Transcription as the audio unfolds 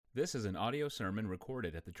This is an audio sermon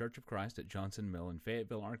recorded at the Church of Christ at Johnson Mill in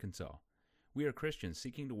Fayetteville, Arkansas. We are Christians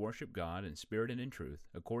seeking to worship God in spirit and in truth,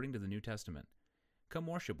 according to the New Testament. Come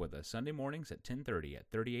worship with us Sunday mornings at 10:30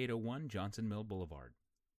 at 3801 Johnson Mill Boulevard.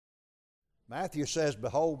 Matthew says,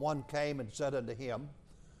 Behold, one came and said unto him,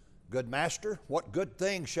 Good master, what good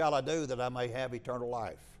thing shall I do that I may have eternal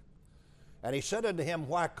life? And he said unto him,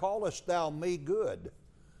 Why callest thou me good?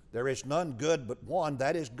 There is none good but one,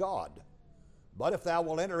 that is God. But if thou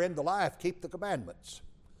wilt enter into life, keep the commandments.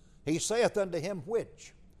 He saith unto him,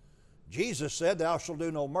 Which? Jesus said, Thou shalt do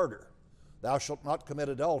no murder. Thou shalt not commit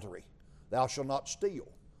adultery. Thou shalt not steal.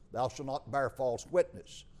 Thou shalt not bear false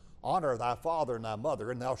witness. Honor thy father and thy mother,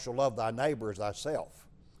 and thou shalt love thy neighbor as thyself.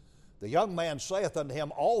 The young man saith unto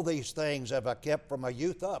him, All these things have I kept from my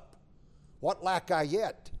youth up. What lack I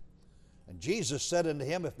yet? And Jesus said unto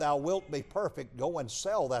him, If thou wilt be perfect, go and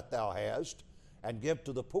sell that thou hast, and give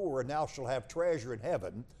to the poor, and thou shalt have treasure in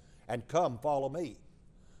heaven, and come follow me.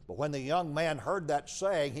 But when the young man heard that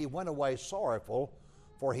saying, he went away sorrowful,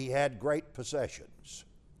 for he had great possessions.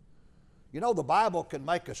 You know, the Bible can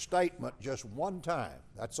make a statement just one time.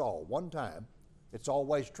 That's all, one time. It's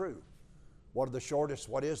always true. What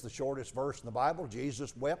is the shortest verse in the Bible?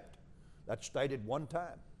 Jesus wept. That's stated one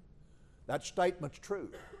time. That statement's true.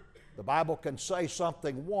 The Bible can say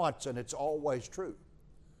something once, and it's always true.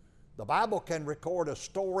 The Bible can record a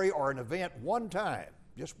story or an event one time,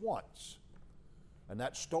 just once. And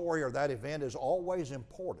that story or that event is always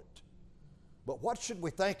important. But what should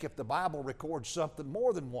we think if the Bible records something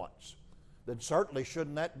more than once? Then certainly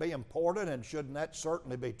shouldn't that be important, and shouldn't that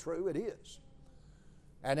certainly be true? It is.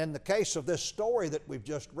 And in the case of this story that we've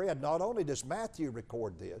just read, not only does Matthew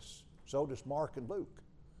record this, so does Mark and Luke.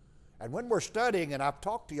 And when we're studying, and I've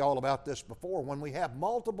talked to you all about this before, when we have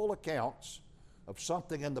multiple accounts of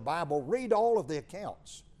something in the Bible, read all of the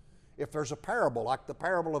accounts. If there's a parable, like the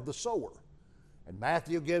parable of the sower, and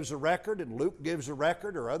Matthew gives a record, and Luke gives a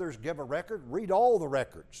record, or others give a record, read all the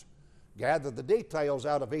records. Gather the details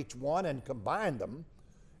out of each one and combine them,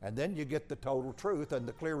 and then you get the total truth and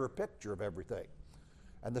the clearer picture of everything.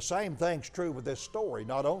 And the same thing's true with this story.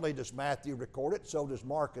 Not only does Matthew record it, so does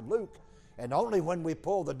Mark and Luke, and only when we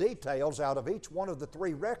pull the details out of each one of the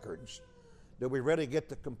three records do we really get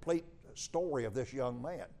the complete story of this young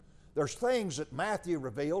man. There's things that Matthew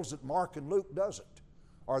reveals that Mark and Luke doesn't,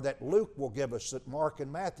 or that Luke will give us that Mark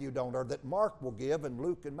and Matthew don't, or that Mark will give and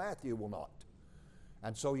Luke and Matthew will not.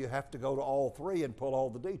 And so you have to go to all three and pull all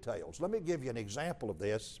the details. Let me give you an example of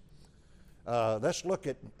this. Let's look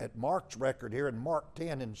at Mark's record here in Mark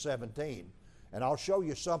 10 and 17. And I'll show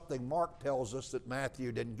you something Mark tells us that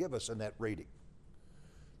Matthew didn't give us in that reading.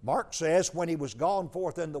 Mark says, When he was gone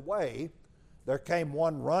forth in the way, there came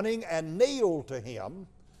one running and kneeled to him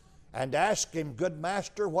and asked him, Good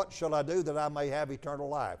master, what shall I do that I may have eternal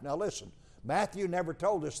life? Now listen, Matthew never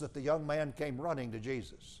told us that the young man came running to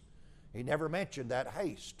Jesus. He never mentioned that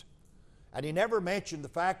haste. And he never mentioned the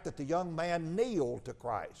fact that the young man kneeled to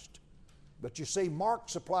Christ. But you see, Mark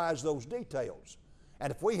supplies those details.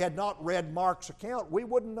 And if we had not read Mark's account, we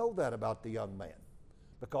wouldn't know that about the young man,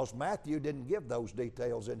 because Matthew didn't give those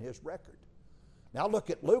details in his record. Now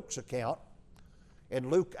look at Luke's account. In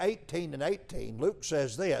Luke 18 and 18, Luke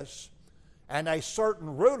says this, And a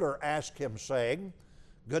certain ruler asked him, saying,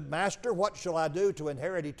 Good master, what shall I do to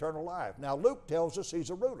inherit eternal life? Now Luke tells us he's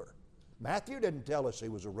a ruler. Matthew didn't tell us he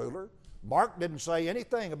was a ruler. Mark didn't say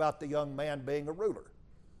anything about the young man being a ruler.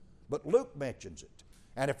 But Luke mentions it.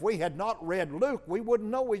 And if we had not read Luke, we wouldn't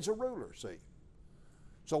know he's a ruler, see.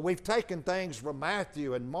 So we've taken things from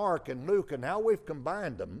Matthew and Mark and Luke, and now we've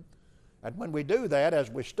combined them. And when we do that,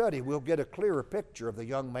 as we study, we'll get a clearer picture of the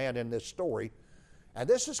young man in this story. And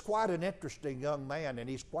this is quite an interesting young man, and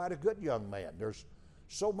he's quite a good young man. There's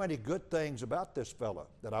so many good things about this fellow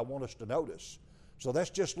that I want us to notice. So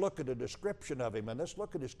let's just look at a description of him, and let's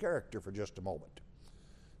look at his character for just a moment.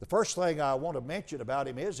 The first thing I want to mention about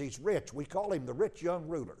him is he's rich. We call him the rich young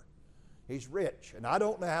ruler. He's rich, and I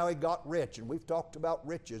don't know how he got rich, and we've talked about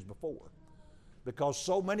riches before, because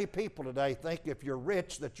so many people today think if you're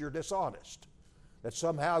rich that you're dishonest, that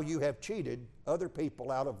somehow you have cheated other people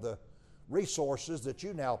out of the resources that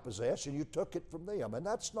you now possess, and you took it from them, and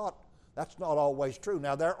that's not always true.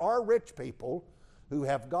 Now, there are rich people who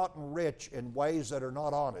have gotten rich in ways that are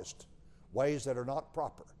not honest, ways that are not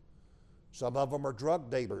proper. Some of them are drug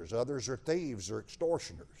dealers, others are thieves or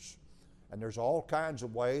extortioners. And there's all kinds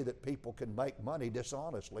of ways that people can make money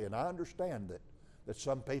dishonestly. And I understand that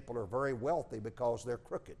some people are very wealthy because they're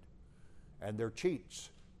crooked, and they're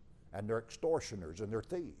cheats, and they're extortioners, and they're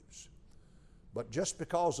thieves. But just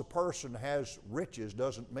because a person has riches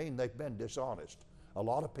doesn't mean they've been dishonest. A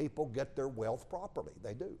lot of people get their wealth properly.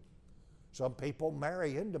 They do. Some people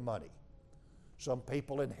marry into money. Some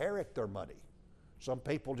people inherit their money. Some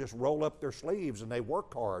people just roll up their sleeves and they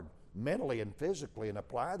work hard mentally and physically and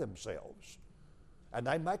apply themselves. And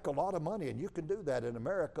they make a lot of money, and you can do that in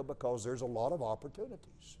America because there's a lot of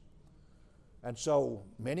opportunities. And so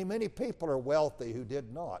many, many people are wealthy who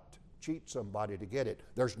did not cheat somebody to get it.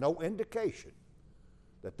 There's no indication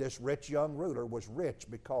that this rich young ruler was rich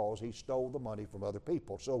because he stole the money from other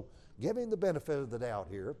people. So give him the benefit of the doubt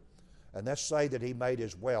here, and let's say that he made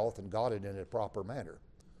his wealth and got it in a proper manner.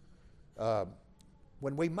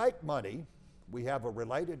 When we make money, we have a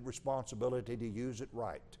related responsibility to use it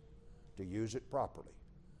right, to use it properly,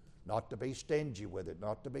 not to be stingy with it,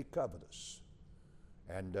 not to be covetous.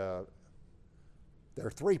 And there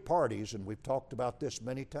are three parties, and we've talked about this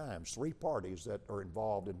many times, three parties that are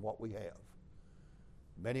involved in what we have.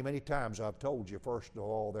 Many, many times I've told you, first of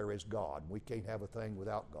all, there is God. We can't have a thing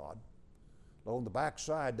without God. On the back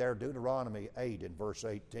side there, Deuteronomy 8 in verse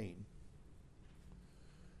 18.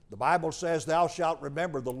 The Bible says, "Thou shalt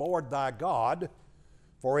remember the Lord thy God,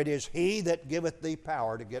 for it is He that giveth thee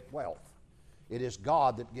power to get wealth." It is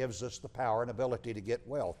God that gives us the power and ability to get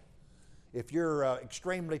wealth. If you're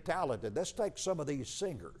extremely talented, let's take some of these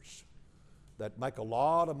singers that make a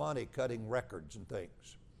lot of money cutting records and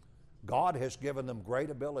things. God has given them great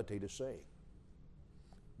ability to sing.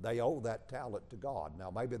 They owe that talent to God. Now,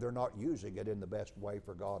 maybe they're not using it in the best way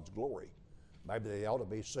for God's glory. Maybe they ought to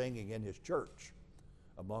be singing in His church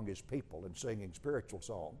among His people and singing spiritual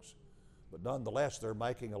songs. But nonetheless, they're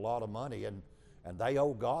making a lot of money, and they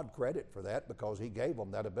owe God credit for that because He gave them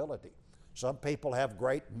that ability. Some people have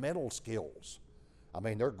great mental skills. I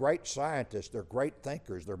mean, they're great scientists, they're great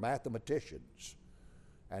thinkers, they're mathematicians.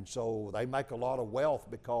 And so they make a lot of wealth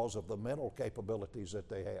because of the mental capabilities that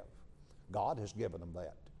they have. God has given them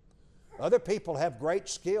that. Other people have great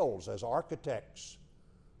skills as architects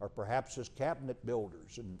or perhaps as cabinet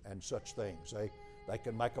builders and such things. They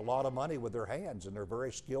can make a lot of money with their hands, and they're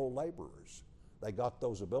very skilled laborers. They got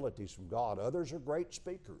those abilities from God. Others are great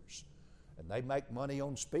speakers, and they make money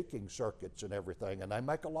on speaking circuits and everything, and they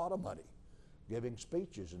make a lot of money giving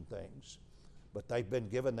speeches and things. But they've been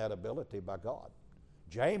given that ability by God.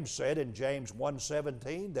 James said in James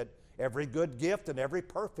 1:17 that every good gift and every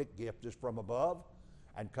perfect gift is from above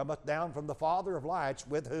and cometh down from the Father of lights,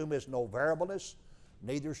 with whom is no variableness,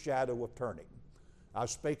 neither shadow of turning. I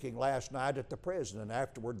was speaking last night at the prison, and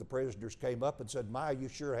afterward the prisoners came up and said, "My, you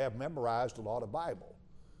sure have memorized a lot of Bible."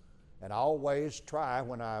 And I always try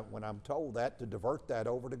when I'm told that to divert that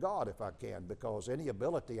over to God if I can, because any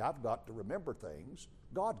ability I've got to remember things,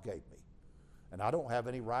 God gave me. And I don't have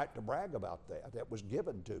any right to brag about that. That was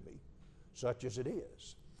given to me, such as it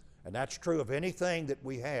is. And that's true of anything that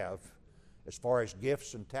we have as far as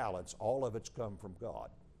gifts and talents. All of it's come from God.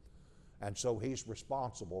 And so He's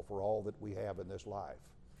responsible for all that we have in this life.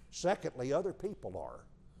 Secondly, other people are.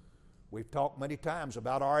 We've talked many times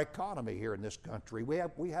about our economy here in this country. We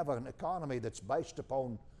have an economy that's based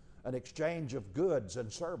upon an exchange of goods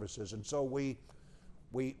and services. And so we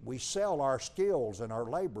sell our skills and our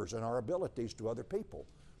labors and our abilities to other people.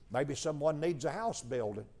 Maybe someone needs a house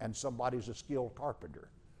built and somebody's a skilled carpenter.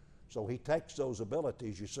 So he takes those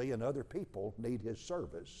abilities, you see, and other people need his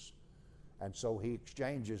service. And so he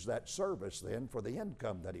exchanges that service then for the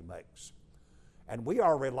income that he makes. And we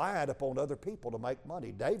are reliant upon other people to make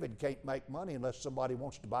money. David can't make money unless somebody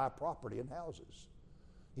wants to buy property and houses.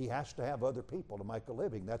 He has to have other people to make a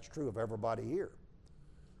living. That's true of everybody here.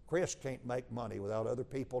 Chris can't make money without other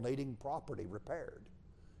people needing property repaired,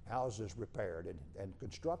 houses repaired, and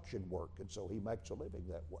construction work, and so he makes a living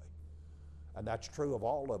that way. And that's true of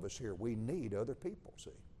all of us here. We need other people, see,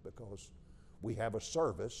 because we have a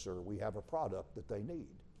service or we have a product that they need.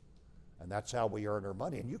 And that's how we earn our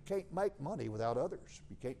money. And you can't make money without others.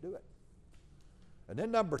 You can't do it. And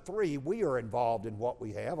then number three, we are involved in what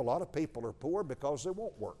we have. A lot of people are poor because they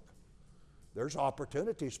won't work. There's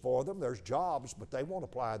opportunities for them, there's jobs, but they won't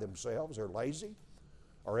apply themselves. They're lazy,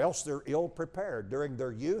 or else they're ill-prepared. During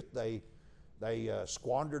their youth, they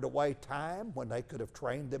squandered away time when they could have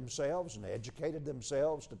trained themselves and educated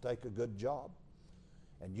themselves to take a good job.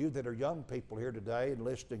 And you that are young people here today and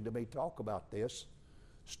listening to me talk about this,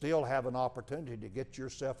 still have an opportunity to get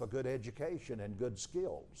yourself a good education and good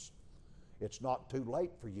skills. It's not too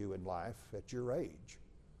late for you in life at your age.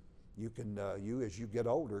 You can, as you get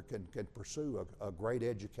older, can pursue a great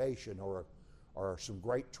education or some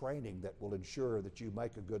great training that will ensure that you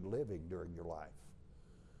make a good living during your life.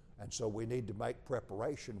 And so we need to make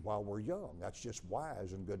preparation while we're young. That's just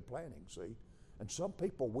wise and good planning, see? And some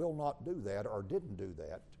people will not do that or didn't do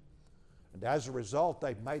that. And as a result,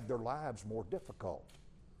 they've made their lives more difficult.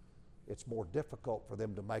 It's more difficult for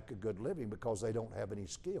them to make a good living because they don't have any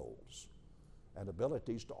skills and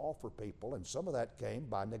abilities to offer people, and some of that came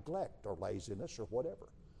by neglect or laziness or whatever.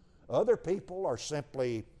 Other people are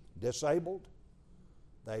simply disabled.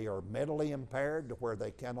 They are mentally impaired to where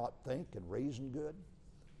they cannot think and reason good,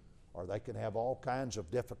 or they can have all kinds of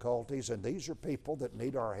difficulties, and these are people that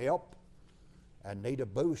need our help and need a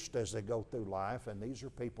boost as they go through life, and these are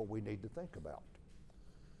people we need to think about.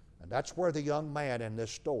 And that's where the young man in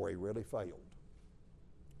this story really failed.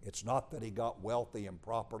 It's not that he got wealthy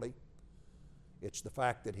improperly. It's the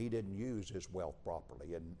fact that he didn't use his wealth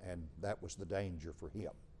properly, and that was the danger for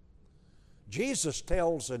him. Jesus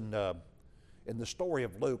tells in the story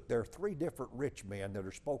of Luke, there are three different rich men that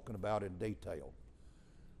are spoken about in detail.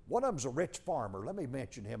 One of them's a rich farmer. Let me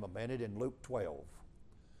mention him a minute in Luke 12.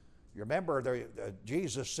 You remember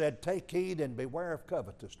Jesus said, "Take heed and beware of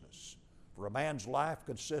covetousness, for a man's life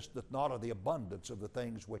consisteth not of the abundance of the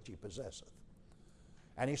things which he possesseth.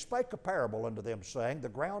 And he spake a parable unto them, saying, The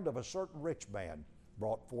ground of a certain rich man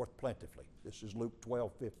brought forth plentifully." This is Luke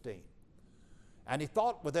 12:15. "And he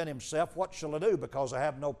thought within himself, What shall I do, because I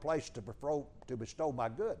have no place to bestow my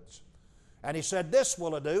goods? And he said, This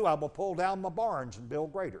will I do, I will pull down my barns and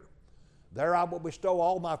build greater. There I will bestow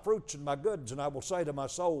all my fruits and my goods, and I will say to my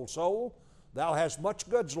soul, Soul, thou hast much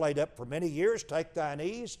goods laid up for many years, take thine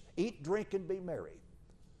ease, eat, drink, and be merry.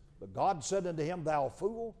 But God said unto him, Thou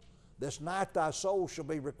fool, this night thy soul shall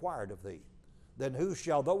be required of thee. Then whose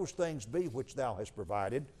shall those things be which thou hast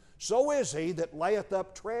provided? So is he that layeth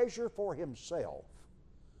up treasure for himself,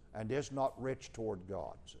 and is not rich toward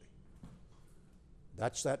God." See?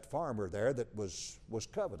 That's that farmer there that was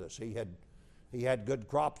covetous. He had good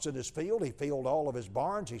crops in his field. He filled all of his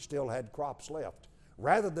barns. He still had crops left.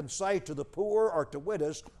 Rather than say to the poor or to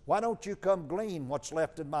widows, "Why don't you come glean what's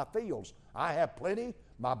left in my fields? I have plenty.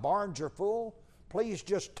 My barns are full. Please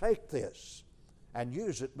just take this and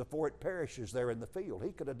use it before it perishes there in the field."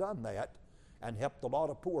 He could have done that and helped a lot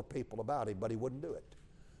of poor people about him, but he wouldn't do it.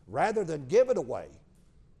 Rather than give it away,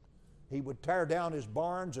 he would tear down his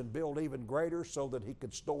barns and build even greater so that he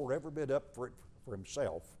could store every bit up for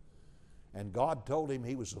himself. And God told him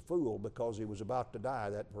he was a fool because he was about to die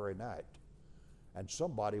that very night. And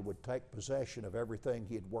somebody would take possession of everything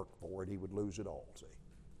he had worked for, and he would lose it all, see.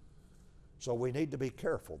 So we need to be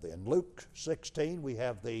careful then. Luke 16, we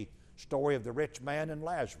have the story of the rich man and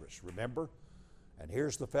Lazarus, remember? And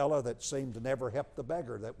here's the fellow that seemed to never help the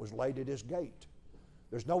beggar that was laid at his gate.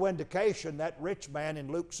 There's no indication that rich man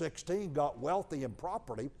in Luke 16 got wealthy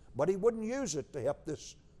improperly, but he wouldn't use it to help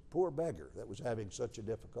this poor beggar that was having such a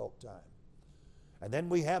difficult time. And then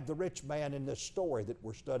we have the rich man in this story that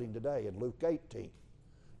we're studying today in Luke 18.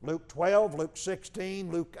 Luke 12, Luke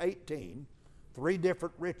 16, Luke 18, three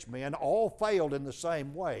different rich men, all failed in the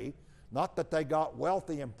same way. Not that they got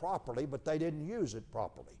wealthy improperly, but they didn't use it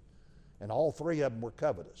properly. And all three of them were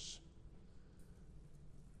covetous.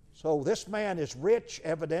 So this man is rich.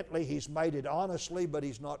 Evidently, he's made it honestly, but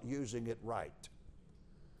he's not using it right.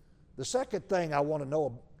 The second thing I want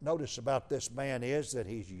to notice about this man is that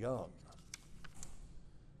he's young.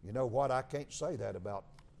 You know what? I can't say that about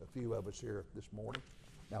a few of us here this morning.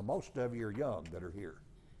 Now, most of you are young that are here.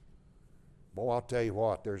 Boy, I'll tell you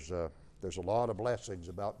what, there's a lot of blessings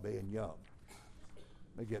about being young.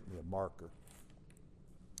 Let me get me a marker.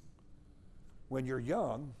 When you're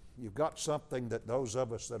young, you've got something that those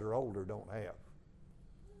of us that are older don't have.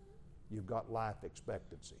 You've got life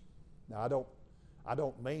expectancy. Now, I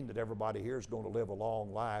don't mean that everybody here is going to live a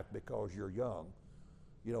long life because you're young.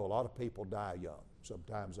 You know, a lot of people die young.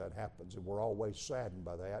 Sometimes that happens, and we're always saddened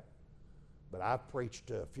by that. But I've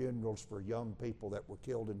preached funerals for young people that were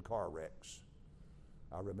killed in car wrecks.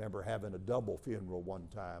 I remember having a double funeral one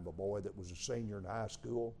time, a boy that was a senior in high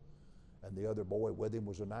school, and the other boy with him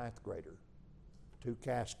was a ninth grader. Two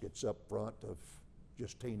caskets up front of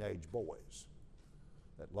just teenage boys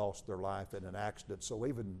that lost their life in an accident. So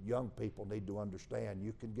even young people need to understand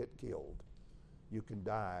you can get killed. You can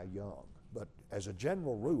die young. But as a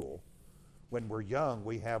general rule, when we're young,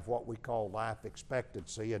 we have what we call life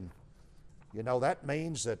expectancy. And, you know, that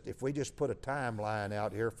means that if we just put a timeline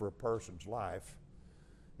out here for a person's life,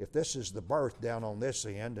 if this is the birth down on this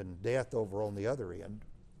end and death over on the other end,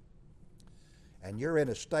 and you're in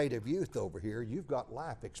a state of youth over here, you've got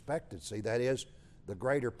life expectancy. That is, the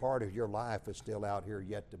greater part of your life is still out here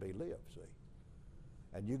yet to be lived, see.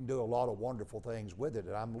 And you can do a lot of wonderful things with it.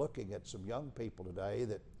 And I'm looking at some young people today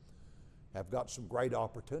that have got some great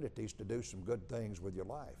opportunities to do some good things with your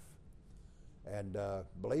life. And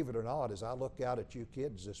believe it or not, as I look out at you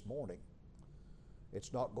kids this morning,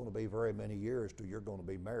 It's not going to be very many years till you're going to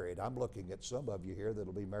be married. I'm looking at some of you here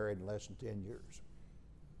that'll be married in less than 10 years.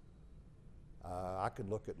 I can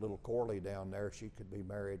look at little Corley down there. She could be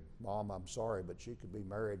married. Mom, I'm sorry, but she could be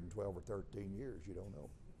married in 12 or 13 years. You don't know.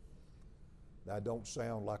 That don't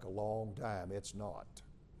sound like a long time. It's not.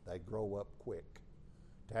 They grow up quick.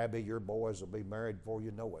 Tabby, your boys will be married before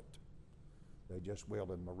you know it. They just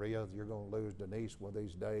will. And Maria, you're going to lose Denise one of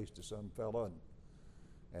these days to some fella,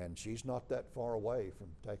 and she's not that far away from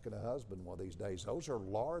taking a husband one of these days. Those are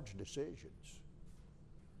large decisions,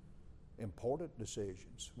 important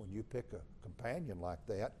decisions. When you pick a companion like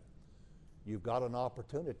that, you've got an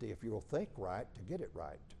opportunity, if you'll think right, to get it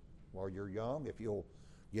right. While you're young, if you'll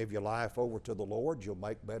give your life over to the Lord, you'll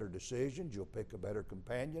make better decisions, you'll pick a better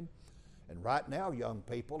companion. And right now, young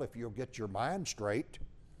people, if you'll get your mind straight,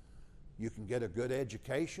 you can get a good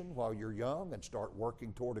education while you're young and start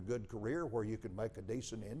working toward a good career where you can make a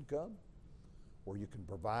decent income, where you can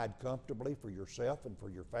provide comfortably for yourself and for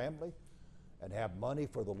your family, and have money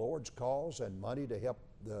for the Lord's cause and money to help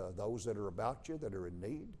those that are about you that are in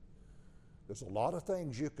need. There's a lot of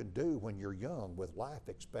things you can do when you're young with life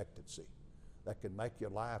expectancy that can make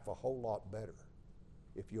your life a whole lot better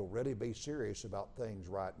if you'll really be serious about things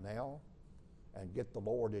right now and get the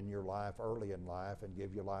Lord in your life early in life and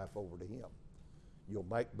give your life over to Him. You'll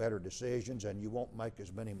make better decisions, and you won't make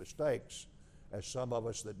as many mistakes as some of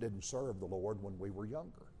us that didn't serve the Lord when we were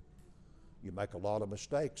younger. You make a lot of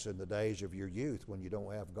mistakes in the days of your youth when you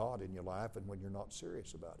don't have God in your life and when you're not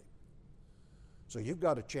serious about Him. So you've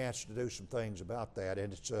got a chance to do some things about that,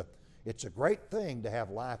 and it's a great thing to have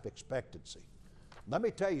life expectancy. Let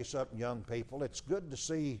me tell you something, young people. It's good to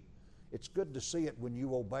see it when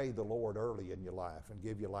you obey the Lord early in your life and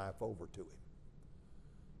give your life over to Him.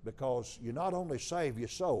 Because you not only save your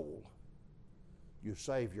soul, you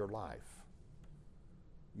save your life.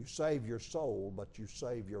 You save your soul, but you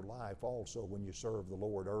save your life also when you serve the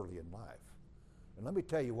Lord early in life. And let me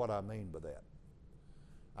tell you what I mean by that.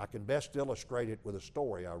 I can best illustrate it with a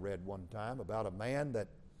story I read one time about a man that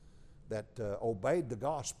obeyed the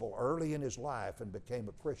gospel early in his life and became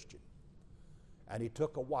a Christian. And he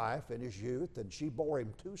took a wife in his youth, and she bore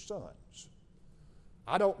him 2 sons.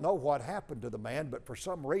 I don't know what happened to the man, but for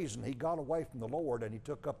some reason he got away from the Lord, and he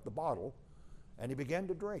took up the bottle, and he began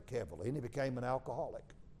to drink heavily, and he became an alcoholic.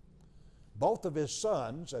 Both of his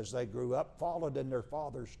sons, as they grew up, followed in their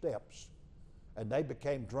father's steps, and they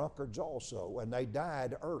became drunkards also, and they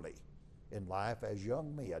died early in life as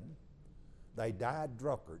young men. They died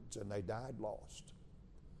drunkards, and they died lost.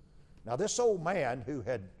 Now this old man who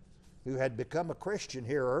had become a Christian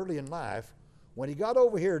here early in life, when he got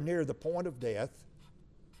over here near the point of death,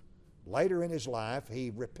 later in his life,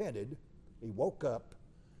 he repented. He woke up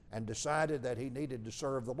and decided that he needed to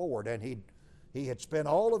serve the Lord. And he had spent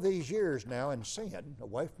all of these years now in sin,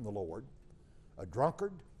 away from the Lord, a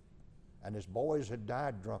drunkard, and his boys had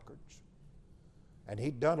died drunkards. And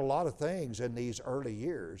he'd done a lot of things in these early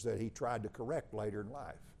years that he tried to correct later in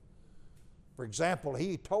life. For example,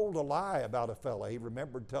 he told a lie about a fellow. He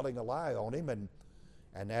remembered telling a lie on him,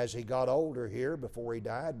 and as he got older here, before he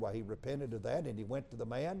died, well, he repented of that, and he went to the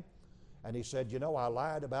man, and he said, I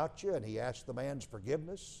lied about you, and he asked the man's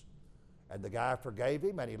forgiveness, and the guy forgave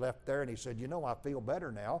him, and he left there, and he said, I feel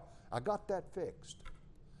better now. I got that fixed.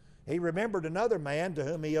 He remembered another man to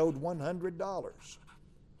whom he owed $100.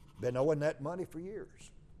 Been owing that money for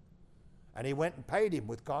years. And he went and paid him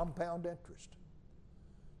with compound interest.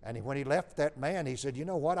 And when he left that man, he said,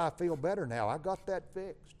 I feel better now. I got that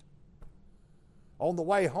fixed. On the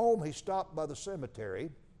way home, he stopped by the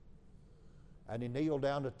cemetery, and he kneeled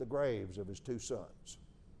down at the graves of his 2 sons.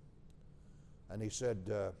 And he said,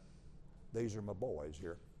 these are my boys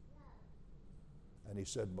here. And he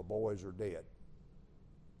said, my boys are dead.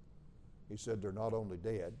 He said, they're not only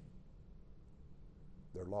dead,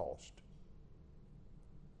 they're lost.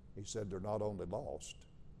 He said, they're not only lost,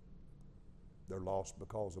 they're lost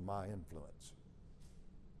because of my influence.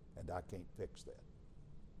 And I can't fix that.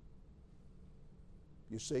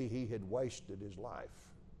 You see, he had wasted his life.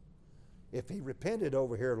 If he repented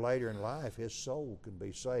over here later in life, his soul can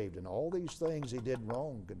be saved, and all these things he did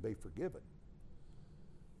wrong can be forgiven.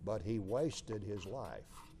 But he wasted his life.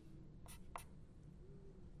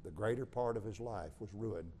 The greater part of his life was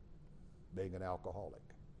ruined being an alcoholic.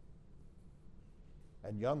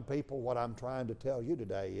 And young people, what I'm trying to tell you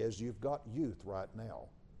today is you've got youth right now.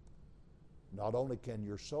 Not only can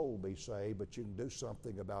your soul be saved, but you can do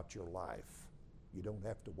something about your life. You don't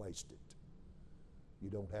have to waste it. You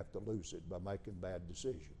don't have to lose it by making bad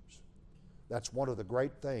decisions. That's one of the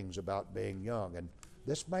great things about being young. And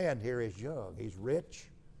this man here is young. He's rich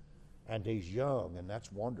and he's young, and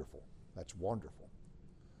that's wonderful. That's wonderful.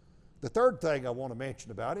 The third thing I want to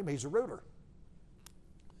mention about him, he's a ruler.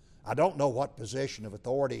 I don't know what position of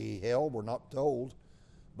authority he held, we're not told,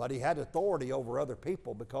 but he had authority over other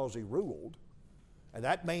people because he ruled, and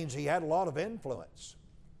that means he had a lot of influence.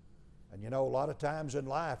 And you know, a lot of times in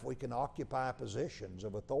life we can occupy positions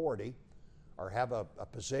of authority or have a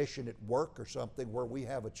position at work or something where we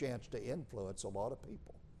have a chance to influence a lot of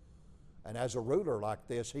people. And as a ruler like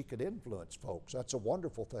this, he could influence folks. That's a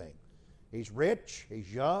wonderful thing. He's rich,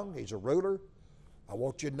 he's young, he's a ruler. I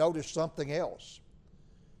want you to notice something else.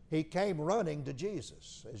 He came running to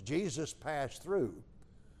Jesus. As Jesus passed through,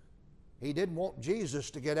 he didn't want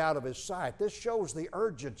Jesus to get out of his sight. This shows the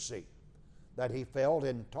urgency that he felt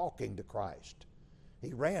in talking to Christ.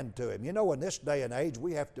 He ran to him. You know, in this day and age,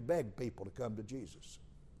 we have to beg people to come to Jesus.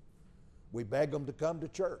 We beg them to come to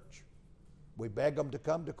church. We beg them to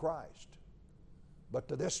come to Christ. But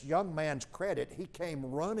to this young man's credit, he came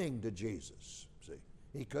running to Jesus. See,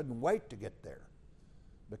 he couldn't wait to get there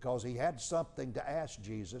because he had something to ask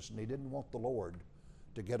Jesus, and he didn't want the Lord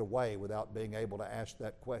to get away without being able to ask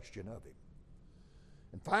that question of him.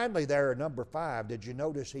 And finally there, number 5, did you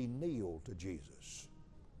notice he kneeled to Jesus?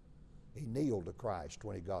 He kneeled to Christ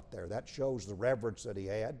when he got there. That shows the reverence that he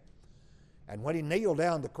had. And when he kneeled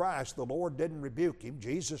down to Christ, the Lord didn't rebuke him.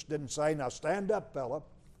 Jesus didn't say, now stand up, fella.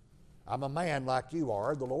 I'm a man like you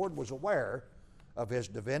are. The Lord was aware of his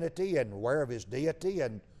divinity and aware of his deity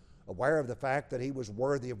and aware of the fact that he was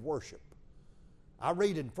worthy of worship. I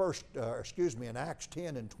read in Acts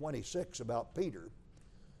 10 and 26 about Peter.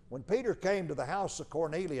 When Peter came to the house of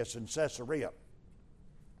Cornelius in Caesarea,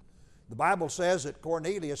 the Bible says that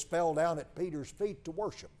Cornelius fell down at Peter's feet to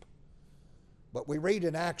worship. But we read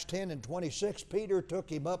in Acts 10 and 26, Peter took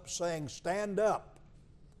him up saying, stand up.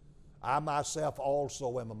 I myself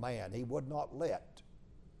also am a man. He would not let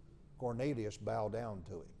Cornelius bow down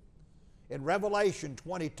to him. In Revelation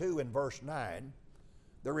 22 and verse 9,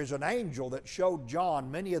 there is an angel that showed John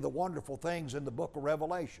many of the wonderful things in the book of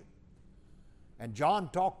Revelation. And John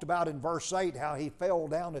talked about in verse 8 how he fell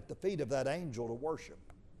down at the feet of that angel to worship.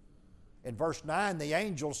 In verse 9, the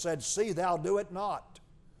angel said, see thou do it not,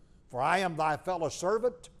 for I am thy fellow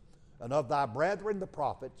servant, and of thy brethren the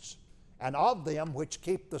prophets, and of them which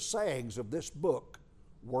keep the sayings of this book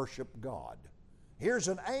worship God. Here's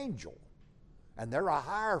an angel, and they're a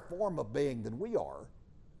higher form of being than we are,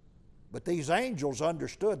 but these angels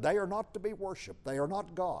understood they are not to be worshiped. They are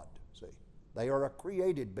not God, see. They are a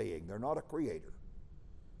created being. They're not a creator.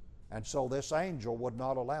 And so this angel would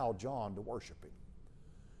not allow John to worship him.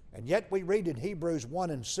 And yet we read in Hebrews 1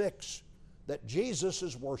 and 6 that Jesus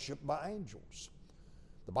is worshiped by angels.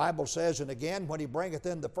 The Bible says, and again, when he bringeth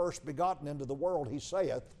in the first begotten into the world, he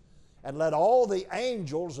saith, and let all the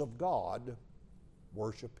angels of God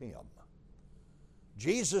worship him.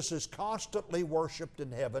 Jesus is constantly worshiped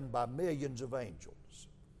in heaven by millions of angels.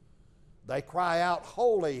 They cry out,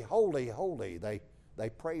 holy, holy, holy. They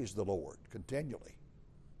praise the Lord continually.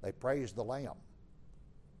 They praise the Lamb.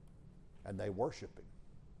 And they worship him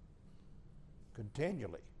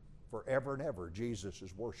continually. Forever and ever, Jesus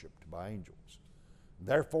is worshiped by angels.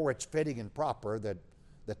 Therefore, it's fitting and proper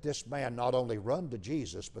that this man not only run to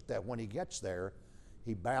Jesus, but that when he gets there,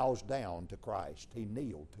 he bows down to Christ. He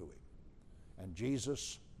kneeled to him. And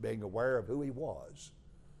Jesus, being aware of who he was,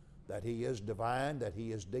 that he is divine, that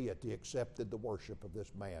he is deity, accepted the worship of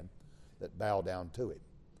this man that bowed down to him.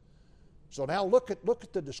 So now look at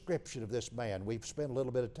the description of this man. We've spent a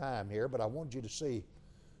little bit of time here, but I want you to see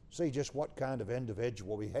just what kind of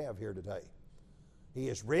individual we have here today. He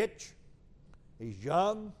is rich. He's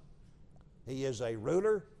young. He is a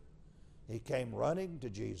ruler. He came running to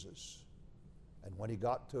Jesus. And when he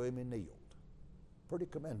got to him, he kneeled. Pretty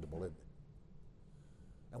commendable, isn't it?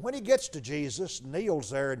 And when he gets to Jesus, kneels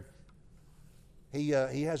there, and he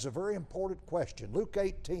has a very important question. Luke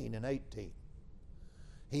 18 and 18.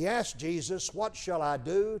 He asked Jesus, what shall I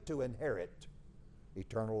do to inherit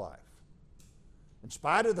eternal life? In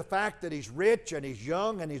spite of the fact that he's rich and he's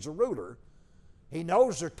young and he's a ruler, he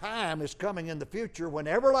knows their time is coming in the future when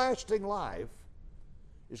everlasting life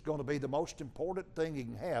is going to be the most important thing he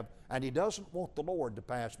can have, and he doesn't want the Lord to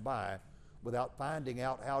pass by without finding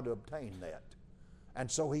out how to obtain that. And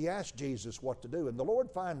so he asked Jesus what to do, and the Lord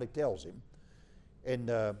finally tells him in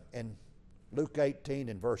Luke 18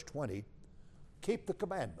 and verse 20, keep the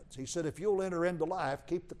commandments. He said, if you'll enter into life,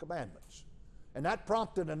 keep the commandments. And that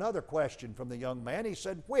prompted another question from the young man. He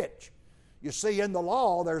said, which? You see, in the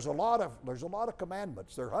law, there's a lot of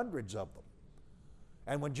commandments. There are hundreds of them.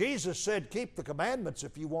 And when Jesus said, keep the commandments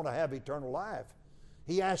if you want to have eternal life,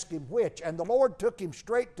 he asked him which. And the Lord took him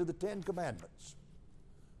straight to the 10 commandments,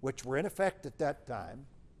 which were in effect at that time,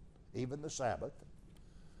 even the Sabbath.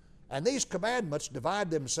 And these commandments divide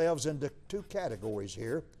themselves into two categories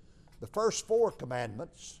here. The first 4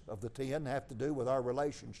 commandments of the 10 have to do with our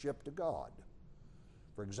relationship to God.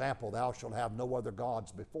 For example, thou shalt have no other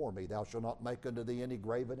gods before me. Thou shalt not make unto thee any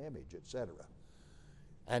graven image, etc.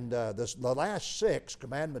 And the last 6,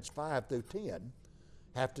 commandments 5 through 10,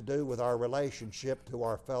 have to do with our relationship to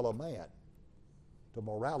our fellow man, to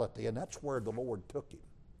morality. And that's where the Lord took him,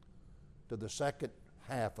 to the second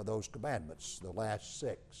half of those commandments, the last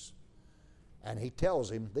 6. And he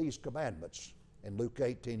tells him these commandments in Luke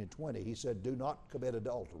 18 and 20. He said, do not commit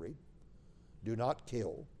adultery, do not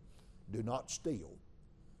kill, do not steal,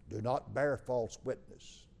 do not bear false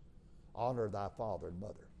witness, honor thy father and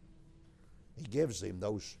mother. He gives him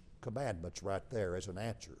those commandments right there as an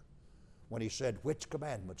answer. When he said, which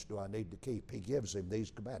commandments do I need to keep? He gives him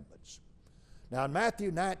these commandments. Now in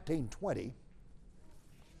Matthew 19:20,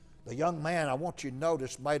 the young man, I want you to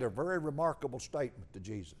notice, made a very remarkable statement to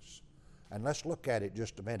Jesus. And let's look at it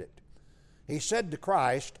just a minute. He said to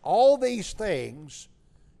Christ, all these things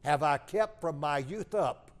have I kept from my youth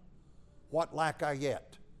up. What lack I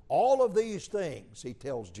yet? All of these things, he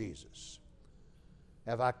tells Jesus,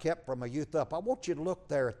 have I kept from my youth up. I want you to look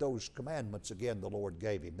there at those commandments again the Lord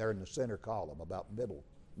gave him. They're in the center column, about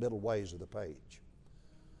middle ways of the page.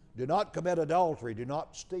 Do not commit adultery, do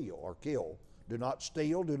not steal or kill. Do not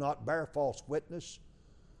steal, do not bear false witness.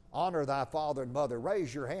 Honor thy father and mother.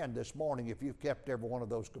 Raise your hand this morning if you've kept every one of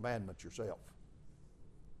those commandments yourself,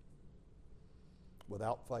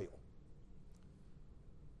 without fail.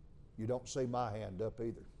 You don't see my hand up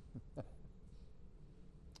either.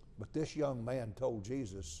 But this young man told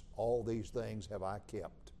Jesus, all these things have I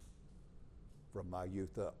kept from my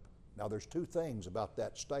youth up. Now there's 2 things about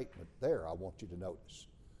that statement there I want you to notice.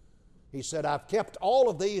 He said, I've kept all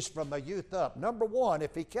of these from my youth up. Number 1,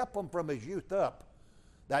 if he kept them from his youth up,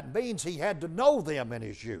 that means he had to know them in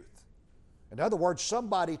his youth. In other words,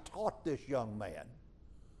 somebody taught this young man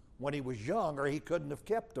when he was young, or he couldn't have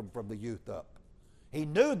kept them from the youth up. He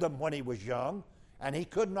knew them when he was young, and he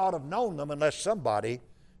could not have known them unless somebody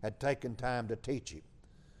had taken time to teach him.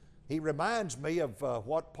 He reminds me of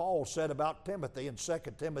what Paul said about Timothy in 2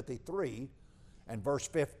 Timothy 3 and verse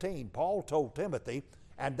 15. Paul told Timothy,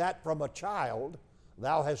 and that from a child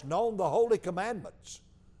thou hast known the holy commandments,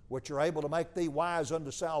 which are able to make thee wise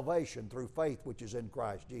unto salvation through faith which is in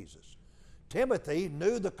Christ Jesus. Timothy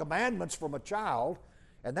knew the commandments from a child,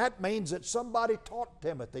 and that means that somebody taught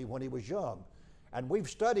Timothy when he was young. And we've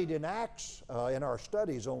studied in Acts in our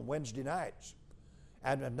studies on Wednesday nights,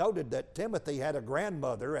 and noted that Timothy had a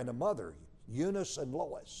grandmother and a mother, Eunice and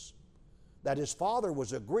Lois, that his father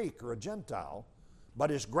was a Greek or a Gentile, but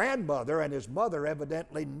his grandmother and his mother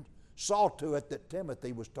evidently saw to it that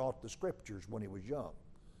Timothy was taught the Scriptures when he was young.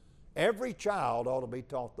 Every child ought to be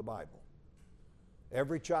taught the Bible.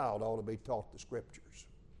 Every child ought to be taught the Scriptures.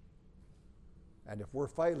 And if we're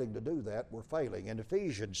failing to do that, we're failing. In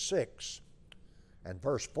Ephesians 6 and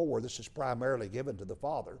verse 4, this is primarily given to the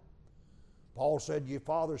father. Paul said, ye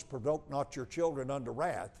fathers, provoke not your children unto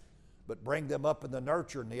wrath, but bring them up in the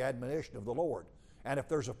nurture and the admonition of the Lord. And if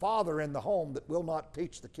there's a father in the home that will not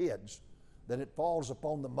teach the kids, then it falls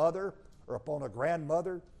upon the mother or upon a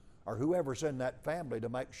grandmother or whoever's in that family to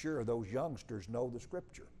make sure those youngsters know the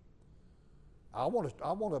Scripture. I want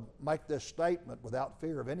to make this statement without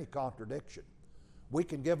fear of any contradiction. We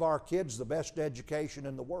can give our kids the best education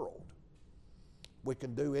in the world. We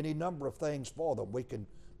can do any number of things for them. We can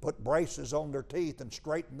put braces on their teeth and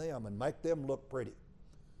straighten them and make them look pretty.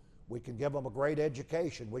 We can give them a great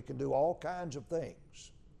education. We can do all kinds of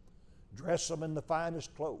things. Dress them in the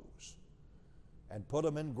finest clothes and put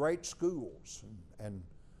them in great schools and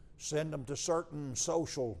send them to certain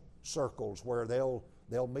social circles where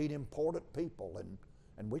they'll meet important people.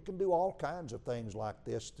 And we can do all kinds of things like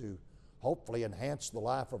this to hopefully enhance the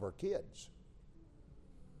life of our kids.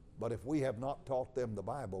 But if we have not taught them the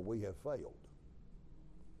Bible, we have failed,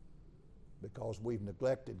 because we've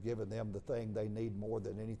neglected giving them the thing they need more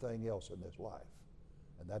than anything else in this life,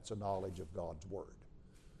 and that's a knowledge of God's Word.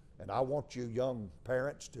 And I want you young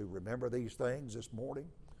parents to remember these things this morning.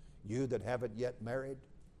 You that haven't yet married,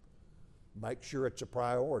 make sure it's a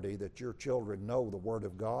priority that your children know the Word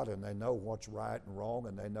of God, and they know what's right and wrong,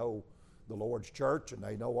 and they know the Lord's church, and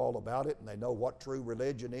they know all about it, and they know what true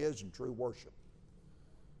religion is and true worship.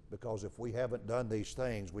 Because if we haven't done these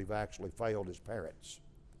things, we've actually failed as parents.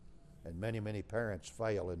 And many, many parents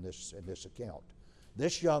fail in this account.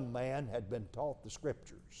 This young man had been taught the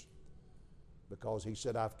Scriptures because he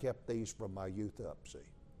said, I've kept these from my youth up, see.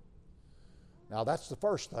 Now that's the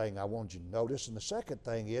first thing I want you to notice. And the second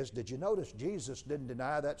thing is, did you notice Jesus didn't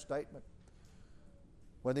deny that statement?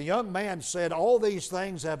 When the young man said, all these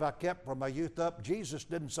things have I kept from my youth up, Jesus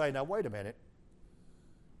didn't say, now wait a minute.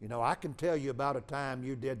 You know, I can tell you about a time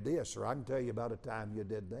you did this, or I can tell you about a time you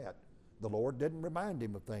did that. The Lord didn't remind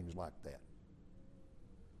him of things like that.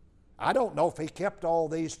 I don't know if he kept all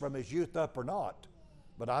these from his youth up or not,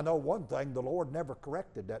 but I know one thing, the Lord never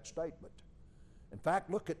corrected that statement. In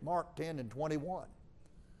fact, look at Mark 10 and 21.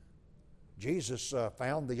 Jesus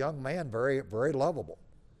found the young man very, very lovable.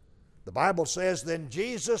 The Bible says, then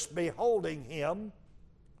Jesus, beholding him,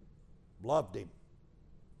 loved him.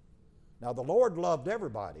 Now, the Lord loved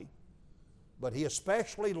everybody, but he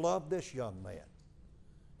especially loved this young man.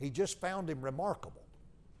 He just found him remarkable.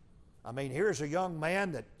 I mean, here's a young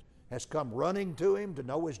man that has come running to him to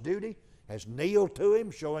know his duty, has kneeled to him,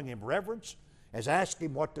 showing him reverence, has asked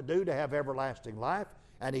him what to do to have everlasting life,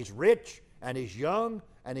 and he's rich, and he's young,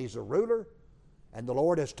 and he's a ruler, and the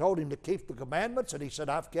Lord has told him to keep the commandments, and he said,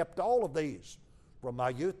 I've kept all of these from my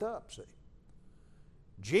youth up, see.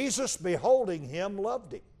 Jesus, beholding him,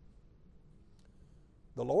 loved him.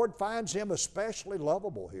 The Lord finds him especially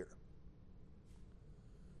lovable here.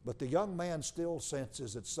 But the young man still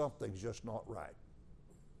senses that something's just not right.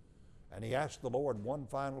 And he asked the Lord one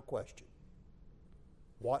final question.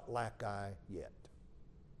 What lack I yet?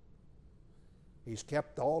 He's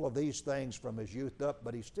kept all of these things from his youth up,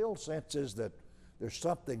 but he still senses that there's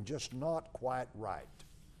something just not quite right.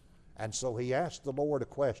 And so he asked the Lord a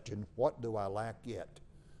question, what do I lack yet?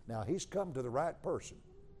 Now he's come to the right person.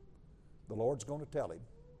 The Lord's going to tell him.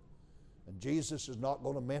 And Jesus is not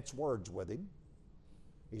going to mince words with him.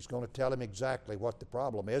 He's going to tell him exactly what the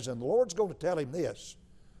problem is. And the Lord's going to tell him this,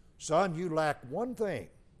 son, you lack one thing.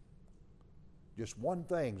 Just one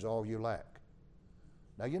thing's all you lack.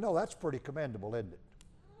 Now, you know, that's pretty commendable, isn't it?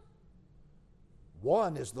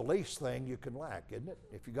 One is the least thing you can lack, isn't it?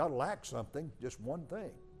 If you got to lack something, just one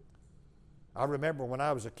thing. I remember when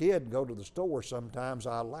I was a kid and go to the store, sometimes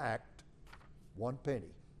I lacked 1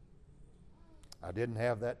 penny. I didn't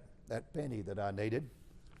have that penny that I needed.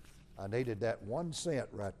 I needed that 1 cent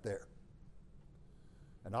right there.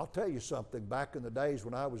 And I'll tell you something, back in the days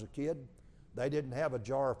when I was a kid, they didn't have a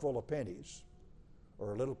jar full of pennies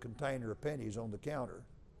or a little container of pennies on the counter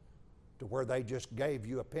to where they just gave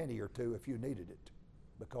you a penny or two if you needed it.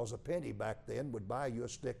 Because a penny back then would buy you a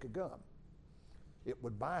stick of gum. It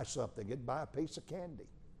would buy something. It'd buy a piece of candy.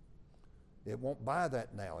 It won't buy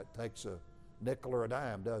that now. It takes a nickel or a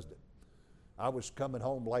dime, doesn't it? I was coming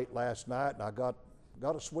home late last night and I got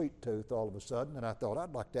a sweet tooth all of a sudden, and I thought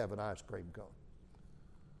I'd like to have an ice cream cone.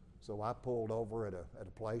 So I pulled over at a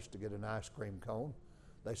place to get an ice cream cone.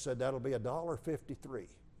 They said that'll be $1.53.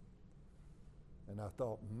 And I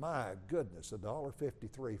thought, my goodness,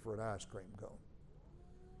 $1.53 for an ice cream cone.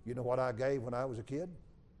 You know what I gave when I was a kid?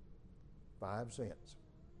 5 cents.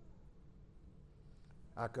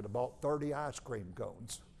 I could have bought 30 ice cream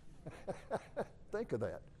cones. Think of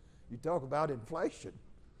that. You talk about inflation.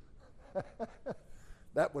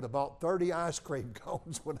 That would have bought 30 ice cream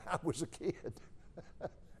cones when I was a kid.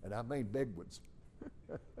 And I mean big ones.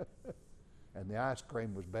 And the ice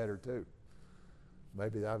cream was better too.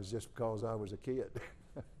 Maybe that was just because I was a kid.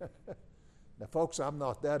 Now folks, I'm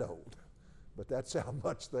not that old, but that's how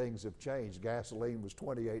much things have changed. Gasoline was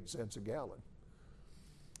 28 cents a gallon.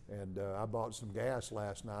 And I bought some gas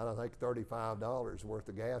last night, I think $35 worth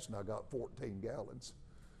of gas, and I got 14 gallons.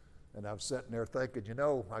 And I was sitting there thinking, you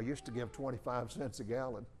know, I used to give 25 cents a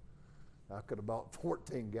gallon. I could have bought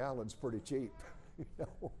 14 gallons pretty cheap. You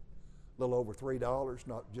know, a little over $3,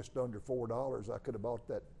 not just under $4. I could have bought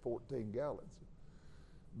that 14 gallons.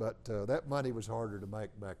 But that money was harder to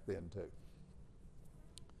make back then too.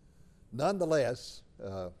 Nonetheless,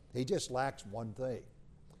 he just lacks one thing.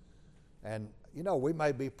 And, you know, we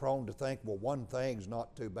may be prone to think, well, one thing's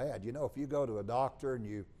not too bad. You know, if you go to a doctor and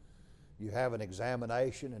you have an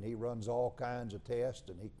examination and he runs all kinds of tests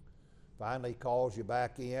and he finally calls you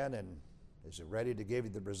back in and is ready to give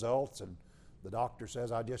you the results, and the doctor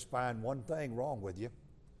says, I just find one thing wrong with you.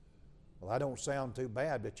 Well, that don't sound too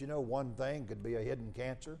bad, but you know, one thing could be a hidden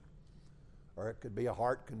cancer, or it could be a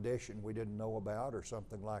heart condition we didn't know about, or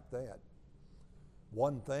something like that.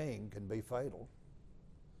 One thing can be fatal.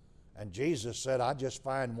 And Jesus said, I just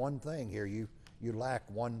find one thing here. You lack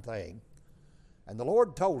one thing. And the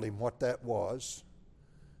Lord told him what that was.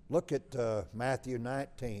 Look at Matthew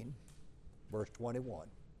 19, verse 21,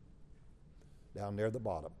 down near the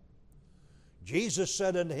bottom. Jesus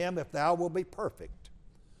said unto him, if thou wilt be perfect,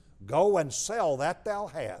 go and sell that thou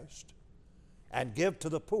hast, and give to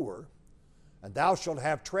the poor, and thou shalt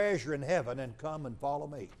have treasure in heaven, and come and follow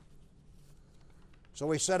me.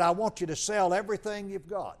 So he said, I want you to sell everything you've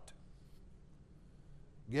got.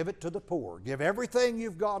 Give it to the poor. Give everything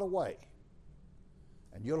you've got away.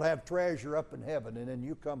 And you'll have treasure up in heaven, and then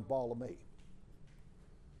you come follow me.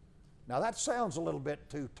 Now that sounds a little bit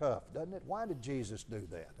too tough, doesn't it? Why did Jesus do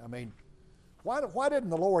that? I mean, why didn't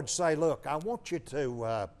the Lord say, look, I want you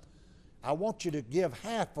to give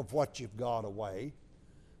half of what you've got away.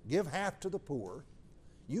 Give half to the poor.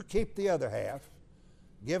 You keep the other half.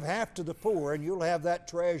 Give half to the poor, and you'll have that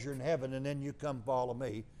treasure in heaven, and then you come follow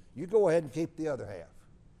me. You go ahead and keep the other half.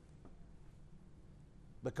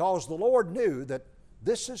 Because the Lord knew that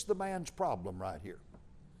this is the man's problem right here.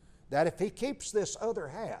 That if he keeps this other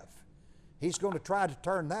half, he's going to try to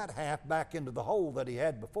turn that half back into the hole that he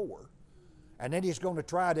had before. And then he's going to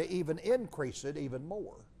try to even increase it even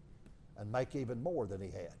more and make even more than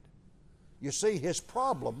he had. You see, his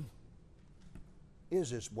problem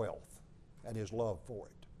is his wealth and his love for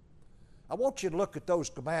it. I want you to look at those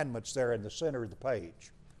commandments there in the center of the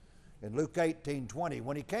page. In Luke 18:20,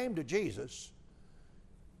 when he came to Jesus,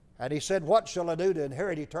 and he said, what shall I do to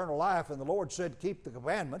inherit eternal life? And the Lord said, keep the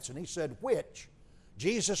commandments. And he said, which?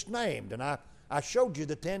 Jesus named. And I showed you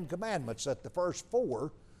the 10 commandments, that the first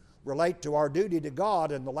 4 relate to our duty to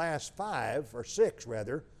God, and the last 5, or 6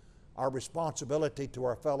 rather, our responsibility to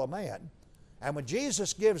our fellow man. And when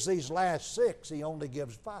Jesus gives these last 6, he only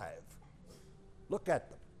gives 5. Look at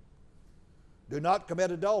them. Do not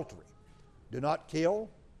commit adultery. Do not kill.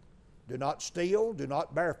 Do not steal. Do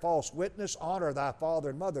not bear false witness. Honor thy father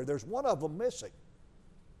and mother. There's one of them missing.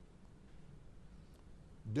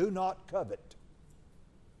 Do not covet.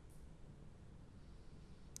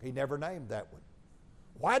 He never named that one.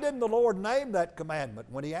 Why didn't the Lord name that commandment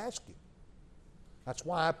when he asked him? That's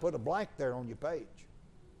why I put a blank there on your page.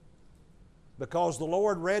 Because the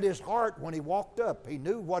Lord read his heart when he walked up. He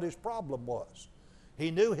knew what his problem was.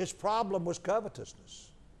 He knew his problem was covetousness.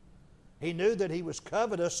 He knew that he was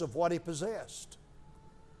covetous of what he possessed.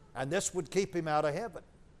 And this would keep him out of heaven.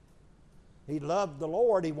 He loved the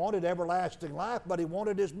Lord. He wanted everlasting life, but he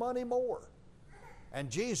wanted his money more.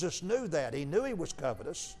 And Jesus knew that. He knew he was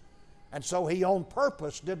covetous. And so he on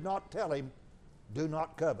purpose did not tell him, do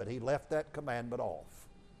not covet. He left that commandment off.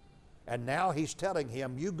 And now he's telling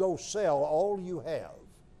him, you go sell all you have.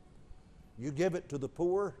 You give it to the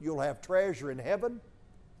poor. You'll have treasure in heaven.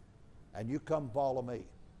 And you come follow me.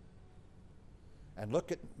 And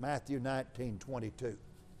look at Matthew 19:22.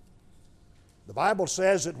 The Bible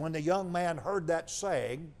says that when the young man heard that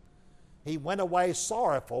saying, he went away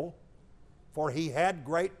sorrowful, for he had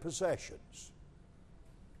great possessions.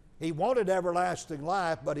 He wanted everlasting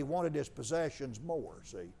life, but he wanted his possessions more,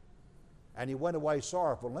 see. And he went away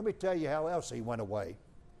sorrowful. Let me tell you how else he went away.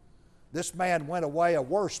 This man went away a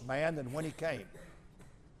worse man than when he came.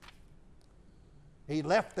 He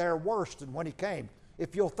left there worse than when he came.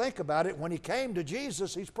 If you'll think about it, when he came to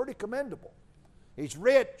Jesus, he's pretty commendable. He's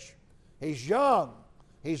rich. He's young.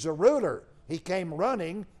 He's a ruler. He came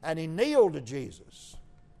running and he kneeled to Jesus.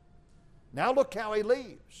 Now look how he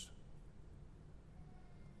leaves.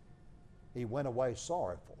 He went away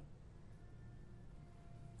sorrowful,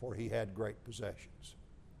 for he had great possessions.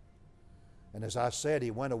 And as I said,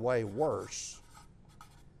 he went away worse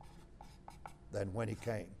than when he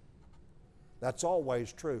came. That's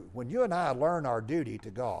always true. When you and I learn our duty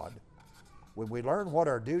to God, when we learn what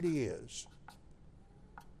our duty is,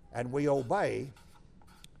 and we obey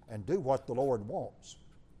and do what the Lord wants,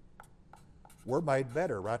 we're made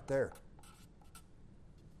better right there.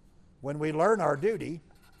 When we learn our duty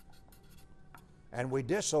and we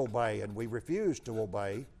disobey and we refuse to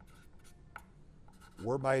obey,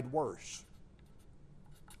 we're made worse.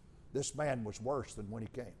 This man was worse than when he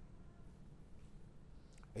came.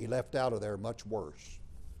 He left out of there much worse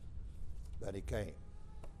than he came.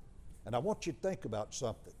 And I want you to think about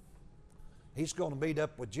something. He's going to meet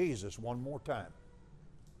up with Jesus one more time.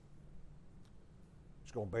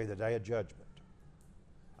 It's going to be the day of judgment.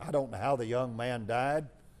 I don't know how the young man died.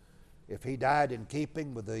 If he died in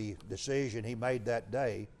keeping with the decision he made that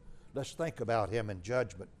day, let's think about him in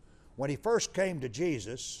judgment. When he first came to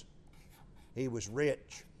Jesus, he was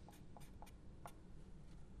rich.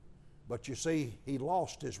 But you see, he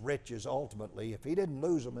lost his riches ultimately. If he didn't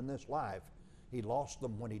lose them in this life, he lost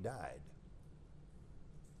them when he died.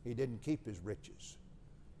 He didn't keep his riches.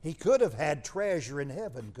 He could have had treasure in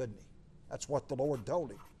heaven, couldn't he? That's what the Lord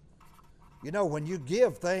told him. You know, when you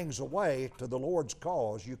give things away to the Lord's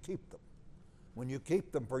cause, you keep them. When you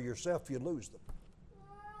keep them for yourself, you lose them.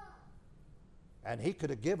 And he could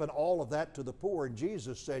have given all of that to the poor, and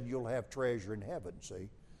Jesus said, you'll have treasure in heaven, see?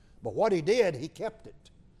 But what he did, he kept it.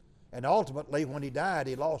 And ultimately, when he died,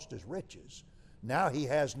 he lost his riches. Now he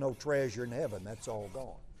has no treasure in heaven. That's all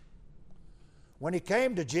gone. When he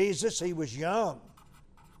came to Jesus, he was young.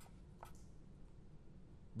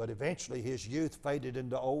 but eventually his youth faded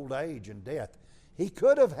into old age and death. He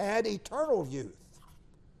could have had eternal youth.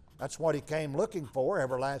 That's what he came looking for,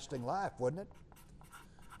 everlasting life, wouldn't it?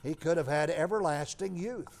 He could have had everlasting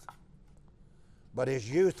youth. But his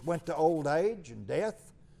youth went to old age and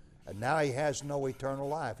death, and now he has no eternal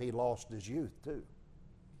life. He lost his youth too.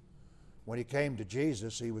 When he came to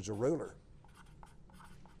Jesus, he was a ruler.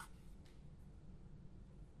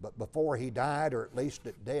 But before he died, or at least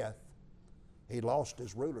at death, he lost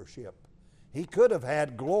his rulership. He could have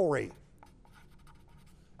had glory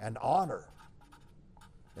and honor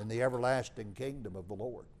in the everlasting kingdom of the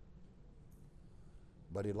Lord.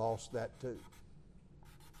 But he lost that too.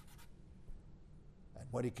 And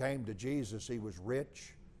when he came to Jesus, he was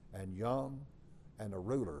rich and young and a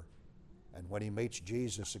ruler. And when he meets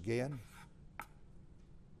Jesus again,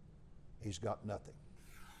 he's got nothing.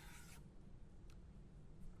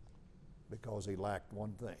 Because he lacked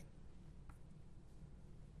one thing.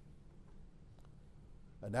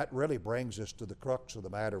 And that really brings us to the crux of the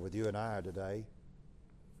matter with you and I today.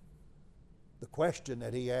 The question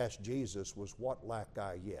that he asked Jesus was, what lack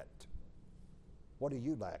I yet? What do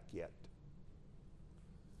you lack yet?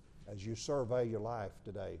 As you survey your life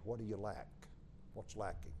today, what do you lack? What's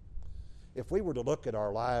lacking? If we were to look at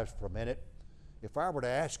our lives for a minute, if I were to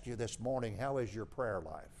ask you this morning, how is your prayer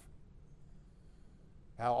life?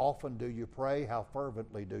 How often do you pray? How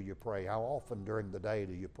fervently do you pray? How often during the day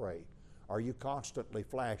do you pray? Are you constantly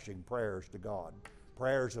flashing prayers to God?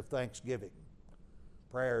 Prayers of thanksgiving?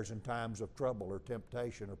 Prayers in times of trouble or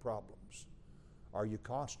temptation or problems? Are you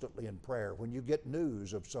constantly in prayer? When you get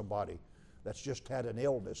news of somebody that's just had an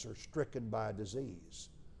illness or stricken by a disease,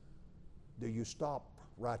 do you stop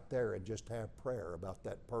right there and just have prayer about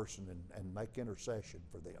that person and make intercession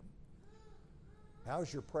for them?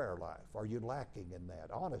 How's your prayer life? Are you lacking in that?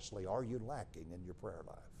 Honestly, are you lacking in your prayer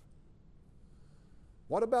life?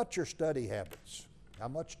 What about your study habits? How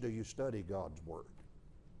much do you study God's Word?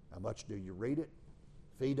 How much do you read it,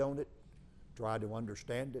 feed on it, try to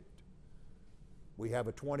understand it? We have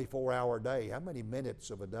a 24-hour day. How many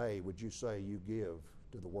minutes of a day would you say you give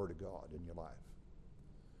to the Word of God in your life?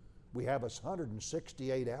 We have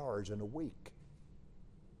 168 hours in a week.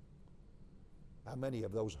 How many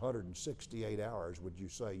of those 168 hours would you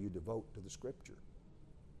say you devote to the Scripture?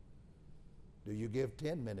 Do you give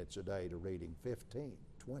 10 minutes a day to reading, 15,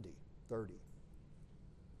 20, 30?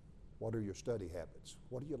 What are your study habits?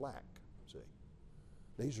 What do you lack? See,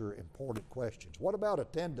 these are important questions. What about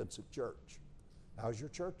attendance at church? How's your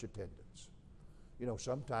church attendance? You know,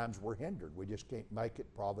 sometimes we're hindered. We just can't make it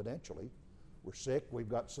providentially. We're sick. We've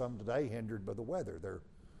got some today hindered by the weather.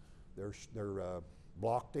 They're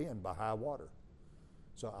blocked in by high water.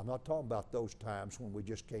 So I'm not talking about those times when we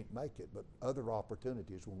just can't make it, but other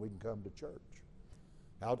opportunities when we can come to church.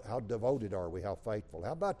 How devoted are we? How faithful?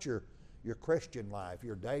 How about your Christian life,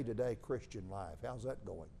 your day-to-day Christian life? How's that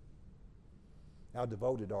going? How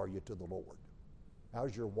devoted are you to the Lord?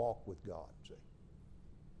 How's your walk with God? See?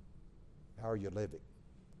 How are you living?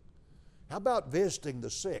 How about visiting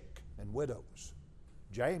the sick and widows?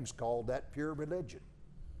 James called that pure religion.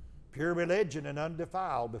 Pure religion and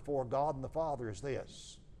undefiled before God and the Father is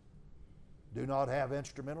this: do not have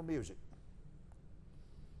instrumental music.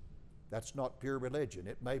 That's not pure religion.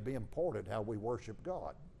 It may be important how we worship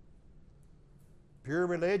God. Pure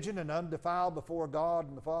religion and undefiled before God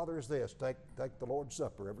and the Father is this: take the Lord's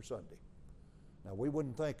Supper every Sunday. Now, we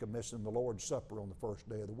wouldn't think of missing the Lord's Supper on the first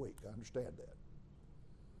day of the week. I understand that.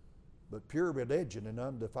 But pure religion and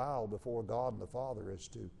undefiled before God and the Father is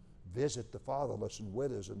to visit the fatherless and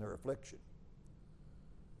widows in their affliction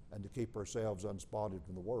and to keep ourselves unspotted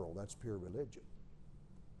from the world. That's pure religion.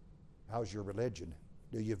 How's your religion?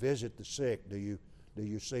 Do you visit the sick? Do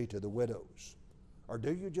you see to the widows? Or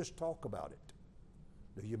do you just talk about it?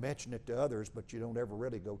 Do you mention it to others, but you don't ever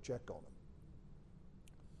really go check on them?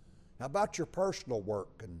 How about your personal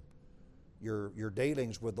work and your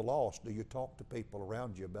dealings with the lost? Do you talk to people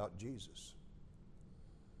around you about Jesus?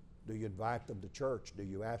 Do you invite them to church? Do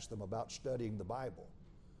you ask them about studying the Bible?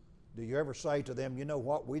 Do you ever say to them, you know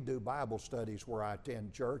what, we do Bible studies where I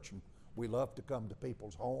attend church and we love to come to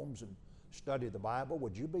people's homes and study the Bible.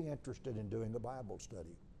 Would you be interested in doing a Bible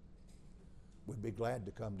study? We'd be glad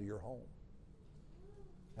to come to your home.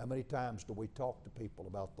 How many times do we talk to people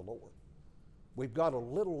about the Lord? We've got a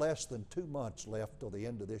little less than 2 months left till the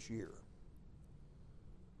end of this year.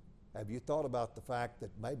 Have you thought about the fact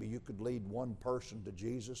that maybe you could lead one person to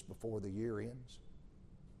Jesus before the year ends?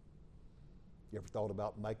 You ever thought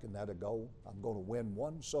about making that a goal? I'm going to win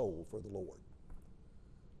one soul for the Lord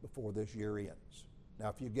before this year ends. Now,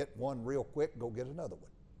 if you get one real quick, go get another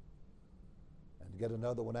one. And get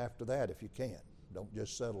another one after that if you can. Don't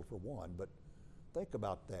just settle for one, but think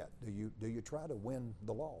about that. Do you try to win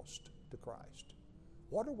the lost to Christ?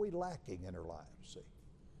 What are we lacking in our lives? See,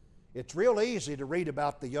 it's real easy to read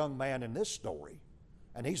about the young man in this story,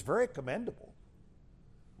 and he's very commendable.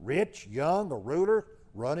 Rich, young, a ruler,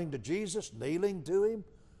 running to Jesus, kneeling to him,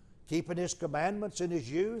 keeping his commandments in his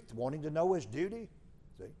youth, wanting to know his duty.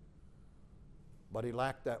 See? But he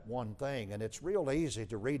lacked that one thing, and it's real easy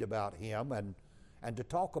to read about him and to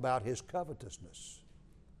talk about his covetousness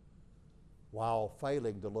while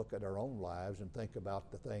failing to look at our own lives and think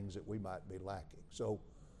about the things that we might be lacking. So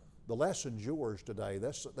the lesson's yours today.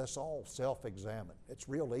 That's all self-examine. It's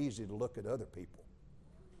real easy to look at other people.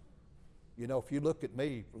 You know, if you look at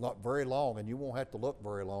me not very long, and you won't have to look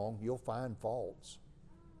very long, you'll find faults.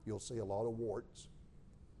 You'll see a lot of warts.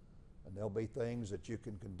 And there'll be things that you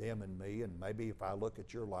can condemn in me, and maybe if I look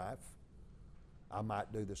at your life, I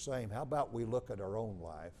might do the same. How about we look at our own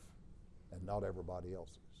life and not everybody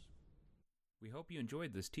else's? We hope you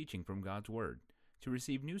enjoyed this teaching from God's Word. To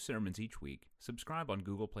receive new sermons each week, subscribe on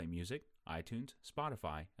Google Play Music, iTunes,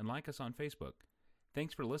 Spotify, and like us on Facebook.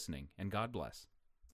 Thanks for listening, and God bless.